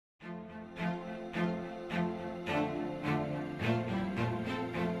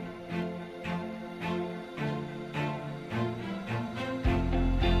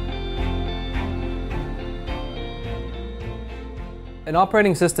An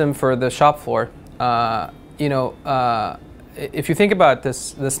operating system for the shop floor, if you think about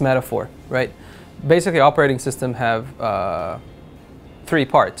this metaphor, right? Basically, operating system have three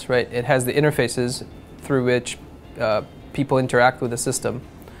parts, right? It has the interfaces through which people interact with the system.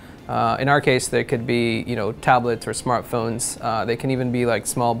 In our case, they could be, tablets or smartphones. They can even be like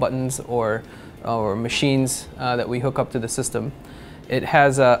small buttons or machines that we hook up to the system. It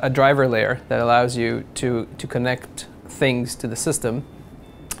has a driver layer that allows you to connect things to the system.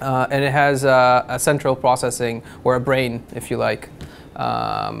 And it has a central processing, or a brain, if you like.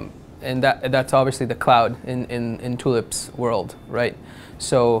 And that's obviously the cloud in Tulip's world, right?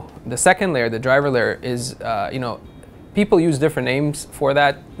 So the second layer, the driver layer, is, people use different names for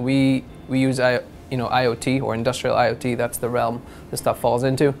that. We use IoT, or industrial IoT. That's the realm this stuff falls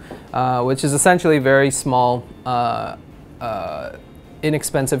into, which is essentially very small,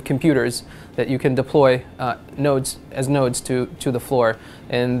 inexpensive computers that you can deploy nodes to the floor,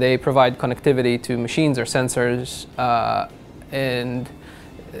 and they provide connectivity to machines or sensors, and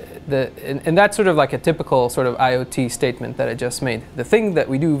that's sort of like a typical sort of IoT statement that I just made. The thing that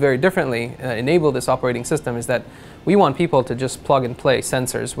we do very differently, enable this operating system, is that we want people to just plug and play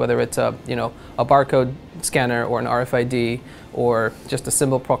sensors, whether it's a barcode scanner or an RFID, or just a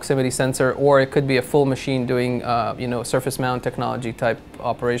simple proximity sensor, or it could be a full machine doing surface mount technology type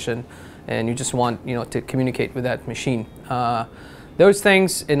operation, and you just want to communicate with that machine. Those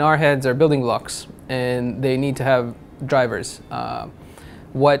things in our heads are building blocks, and they need to have drivers.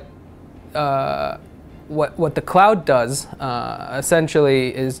 What the cloud does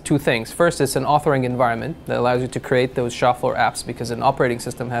essentially is two things. First, it's an authoring environment that allows you to create those shop floor apps, because an operating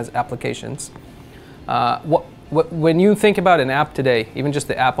system has applications. When you think about an app today, even just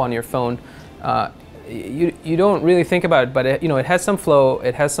the app on your phone, you don't really think about it, but it has some flow,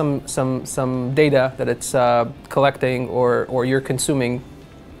 it has some data that it's collecting or you're consuming,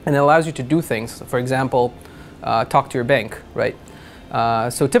 and it allows you to do things. For example, talk to your bank, right?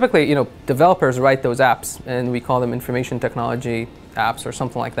 So typically, developers write those apps, and we call them information technology apps or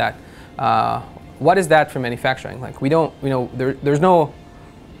something like that. What is that for manufacturing? Like, we don't, there's no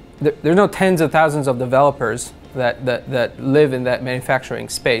tens of thousands of developers that live in that manufacturing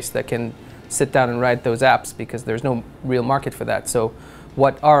space that can sit down and write those apps, because there's no real market for that. So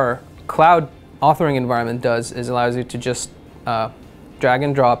what our cloud authoring environment does is allows you to just drag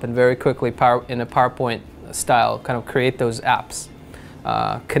and drop and very quickly in a PowerPoint style kind of create those apps.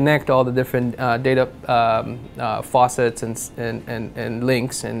 Connect all the different data faucets and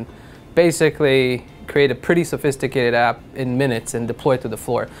links, and basically create a pretty sophisticated app in minutes and deploy it to the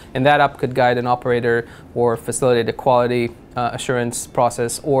floor. And that app could guide an operator or facilitate a quality assurance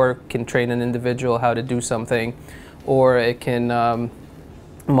process, or can train an individual how to do something, or it can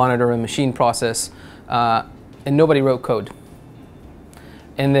monitor a machine process, and nobody wrote code.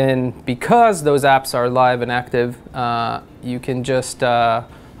 And then, because those apps are live and active, you can just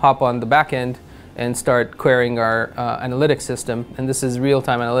hop on the back end and start querying our analytics system. And this is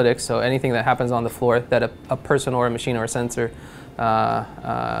real-time analytics, so anything that happens on the floor that a person or a machine or a sensor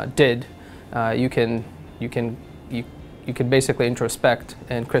did, you can basically introspect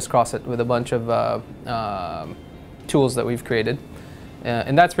and crisscross it with a bunch of tools that we've created.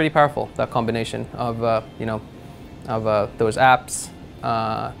 And that's pretty powerful, that combination of those apps,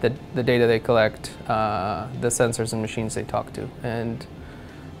 the data they collect, the sensors and machines they talk to, and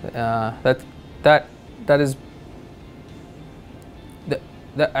I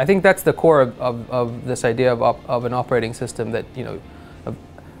think that's the core of this idea of an operating system. That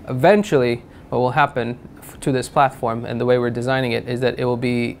eventually what will happen to this platform, and the way we're designing it, is that it will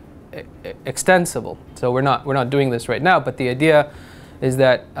be extensible. So we're not doing this right now, but the idea is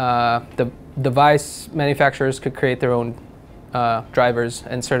that the device manufacturers could create their own drivers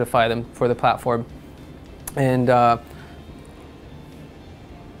and certify them for the platform, and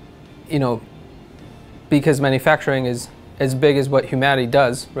because manufacturing is as big as what humanity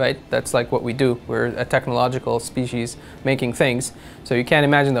does, right? That's like what we do. We're a technological species making things. So you can't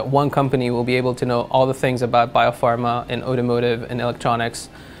imagine that one company will be able to know all the things about biopharma and automotive and electronics.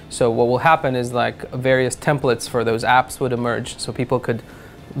 So what will happen is, like, various templates for those apps would emerge. So people could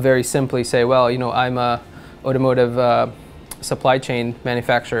very simply say, well, I'm a automotive supply chain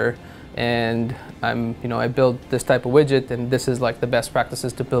manufacturer, and I build this type of widget, and this is like the best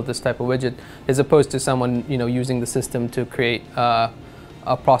practices to build this type of widget, as opposed to someone using the system to create a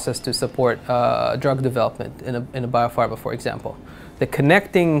process to support drug development in a biopharma, for example. The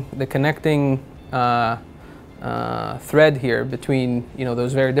connecting thread here between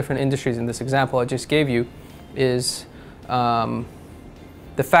those very different industries in this example I just gave you is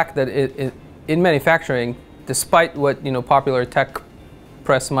the fact that in manufacturing, despite what popular tech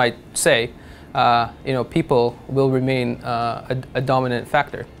press might say, people will remain a dominant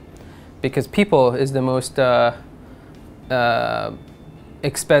factor, because people is the most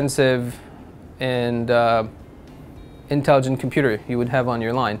expensive and intelligent computer you would have on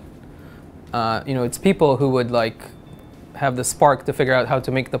your line. It's people who would have the spark to figure out how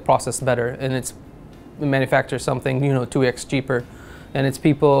to make the process better, and it's manufacture something 2x cheaper. And it's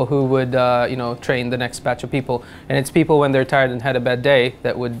people who would train the next batch of people, and it's people when they're tired and had a bad day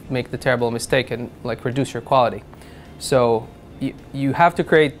that would make the terrible mistake and reduce your quality. So you have to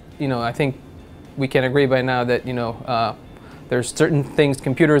create. I think we can agree by now that there's certain things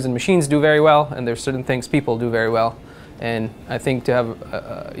computers and machines do very well, and there's certain things people do very well. And I think to have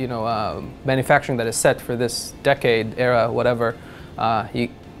manufacturing that is set for this decade, era, whatever,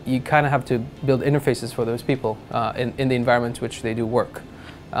 you kind of have to build interfaces for those people in the environments which they do work.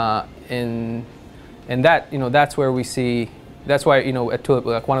 And that's where we see. That's why at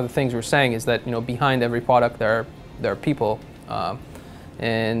Tulip, one of the things we're saying is that behind every product there are people,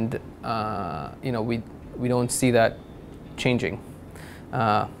 and we don't see that changing,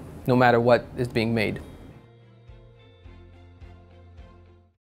 no matter what is being made.